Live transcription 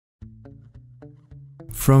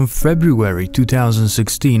From February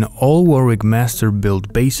 2016, all Warwick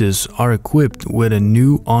Masterbuilt basses are equipped with a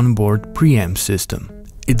new onboard preamp system.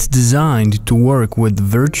 It's designed to work with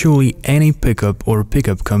virtually any pickup or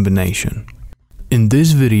pickup combination. In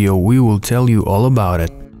this video, we will tell you all about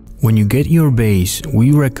it. When you get your bass,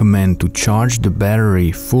 we recommend to charge the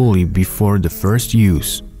battery fully before the first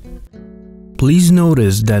use. Please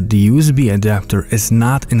notice that the USB adapter is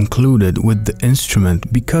not included with the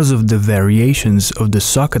instrument because of the variations of the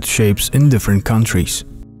socket shapes in different countries.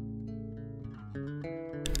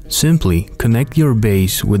 Simply connect your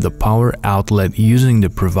bass with the power outlet using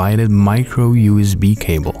the provided micro USB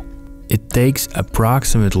cable. It takes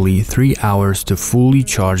approximately 3 hours to fully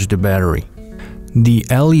charge the battery. The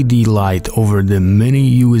LED light over the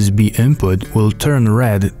mini USB input will turn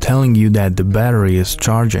red, telling you that the battery is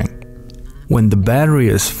charging. When the battery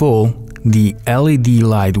is full, the LED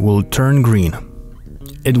light will turn green.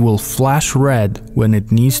 It will flash red when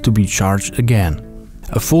it needs to be charged again.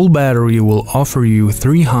 A full battery will offer you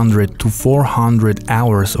 300 to 400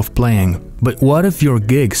 hours of playing. But what if your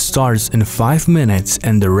gig starts in 5 minutes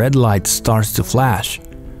and the red light starts to flash?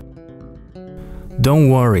 Don't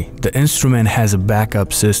worry, the instrument has a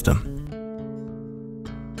backup system.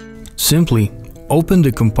 Simply open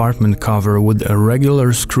the compartment cover with a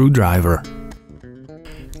regular screwdriver.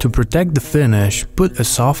 To protect the finish, put a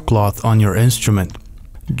soft cloth on your instrument.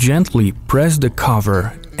 Gently press the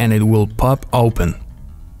cover and it will pop open.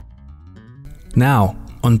 Now,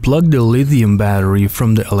 unplug the lithium battery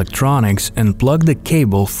from the electronics and plug the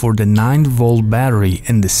cable for the 9-volt battery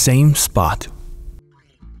in the same spot.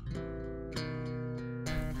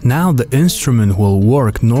 Now the instrument will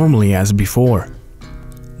work normally as before.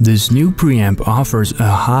 This new preamp offers a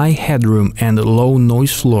high headroom and a low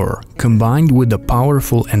noise floor, combined with a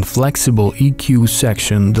powerful and flexible EQ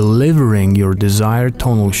section delivering your desired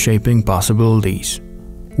tonal shaping possibilities.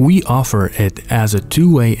 We offer it as a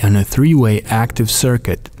 2-way and a 3-way active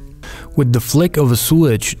circuit. With the flick of a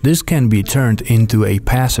switch, this can be turned into a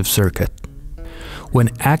passive circuit. When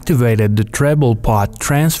activated, the treble pot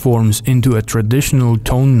transforms into a traditional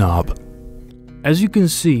tone knob. As you can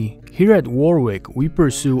see, here at Warwick, we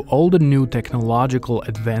pursue all the new technological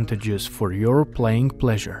advantages for your playing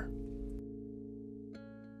pleasure.